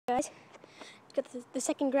guys, got the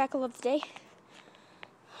second grackle of the day.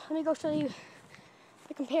 Let me go show you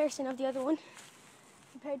the comparison of the other one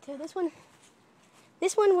compared to this one.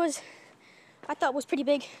 This one I thought was pretty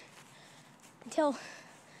big until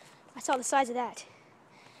I saw the size of that.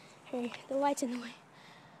 Hey, the light's in the way.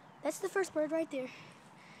 That's the first bird right there.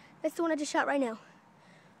 That's the one I just shot right now.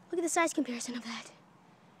 Look at the size comparison of that.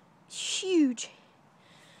 It's huge.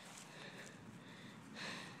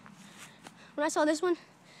 When I saw this one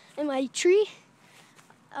in my tree,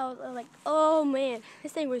 I was like, oh man,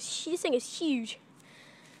 this thing is huge.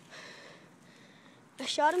 I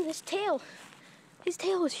shot him, his tail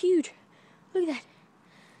was huge. Look at that.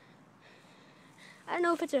 I don't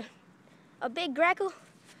know if it's a big grackle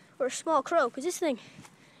or a small crow, because this thing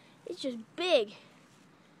is just big.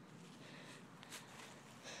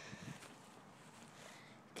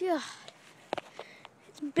 God,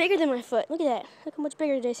 it's bigger than my foot. Look at that. Look how much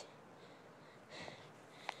bigger it is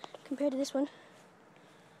compared to this one.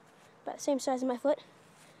 About the same size as my foot.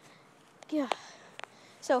 Yeah.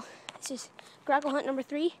 So this is grackle hunt number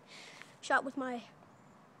 3, shot with my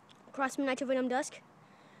Crossman Nitro Venom Dusk.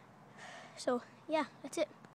 So yeah, that's it.